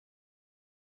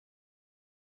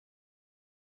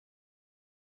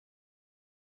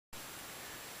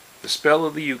The spell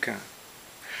of the Yukon.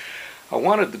 I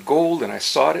wanted the gold and I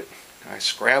sought it. I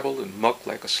scrabbled and mucked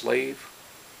like a slave.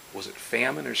 Was it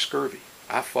famine or scurvy?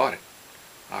 I fought it.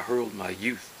 I hurled my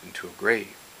youth into a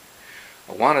grave.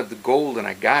 I wanted the gold and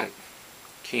I got it.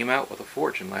 Came out with a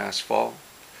fortune last fall.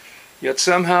 Yet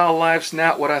somehow life's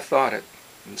not what I thought it.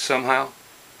 And somehow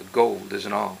the gold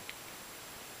isn't all.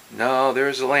 No,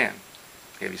 there's a land.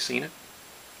 Have you seen it?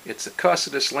 It's the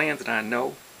cussedest land that I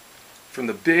know. From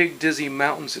the big dizzy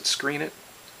mountains that screen it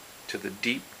to the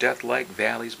deep death-like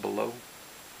valleys below.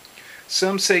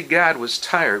 Some say God was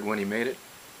tired when he made it.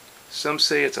 Some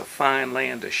say it's a fine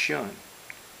land to shun.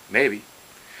 Maybe.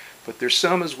 But there's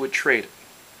some as would trade it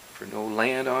for no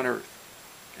land on earth.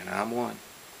 And I'm one.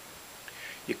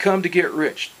 You come to get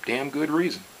rich. Damn good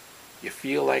reason. You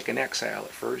feel like an exile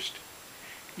at first.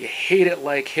 You hate it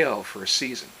like hell for a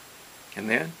season. And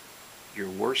then you're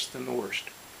worse than the worst.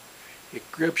 It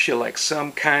grips you like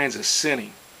some kinds of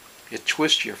sinning. It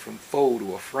twists you from foe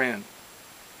to a friend.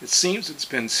 It seems it's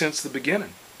been since the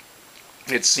beginning.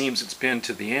 It seems it's been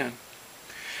to the end.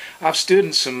 I've stood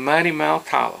in some mighty-mouthed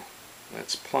hollow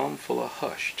that's plumb full of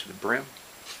hush to the brim.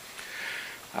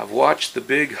 I've watched the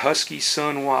big husky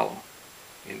sun wallow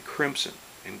in crimson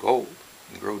and gold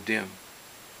and grow dim,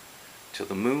 till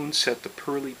the moon set the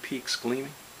pearly peaks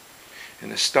gleaming,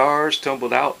 and the stars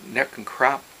tumbled out neck and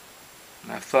crop,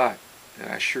 and I thought that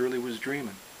I surely was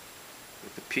dreaming,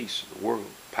 with the peace of the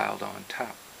world piled on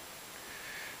top.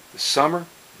 The summer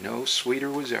no sweeter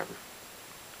was ever,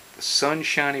 the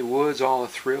sunshiny woods all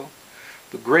a-thrill,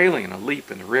 the grayling a-leap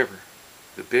in the river,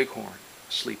 the bighorn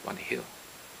asleep on the hill,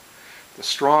 the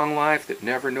strong life that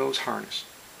never knows harness,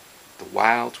 the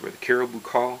wilds where the caribou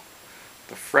call,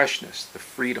 the freshness, the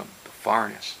freedom, the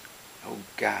farness. Oh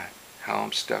God, how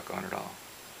I'm stuck on it all.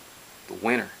 The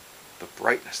winter, the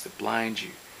brightness that blinds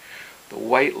you, the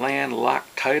white land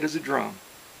locked tight as a drum,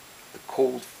 the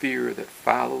cold fear that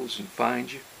follows and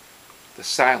finds you, the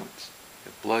silence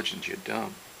that bludgeons you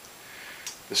dumb,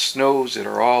 the snows that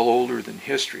are all older than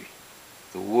history,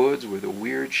 the woods where the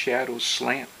weird shadows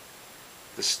slant,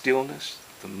 the stillness,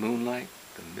 the moonlight,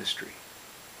 the mystery.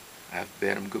 I've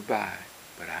bid 'em goodbye,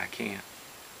 but I can't.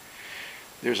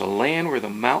 There's a land where the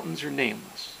mountains are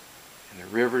nameless, and the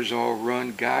rivers all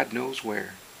run God knows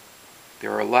where.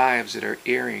 There are lives that are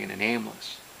erring and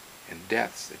aimless, and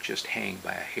deaths that just hang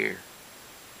by a hair.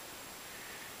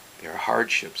 There are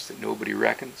hardships that nobody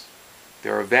reckons.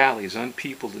 There are valleys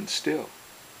unpeopled and still.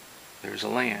 There's a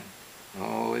land,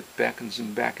 oh, it beckons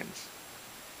and beckons,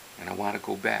 and I want to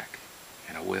go back,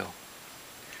 and I will.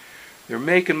 They're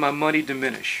making my money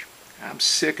diminish. I'm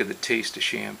sick of the taste of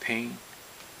champagne.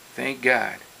 Thank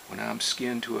God, when I'm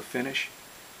skinned to a finish,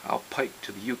 I'll pike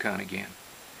to the Yukon again.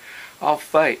 I'll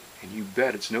fight, and you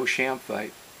bet it's no sham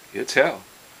fight. It's hell,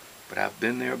 but I've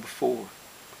been there before.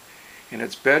 And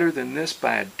it's better than this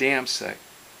by a damn sight.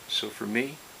 So for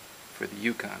me, for the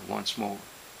Yukon once more.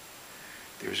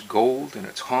 There's gold, and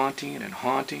it's haunting and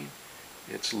haunting.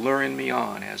 It's luring me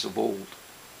on as of old.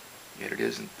 Yet it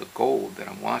isn't the gold that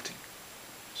I'm wanting,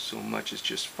 so much as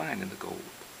just finding the gold.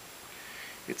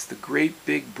 It's the great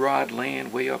big broad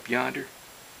land way up yonder.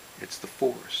 It's the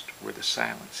forest where the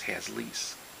silence has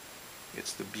lease.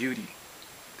 It's the beauty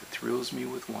that thrills me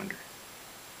with wonder.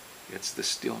 It's the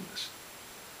stillness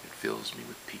that fills me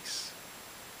with peace.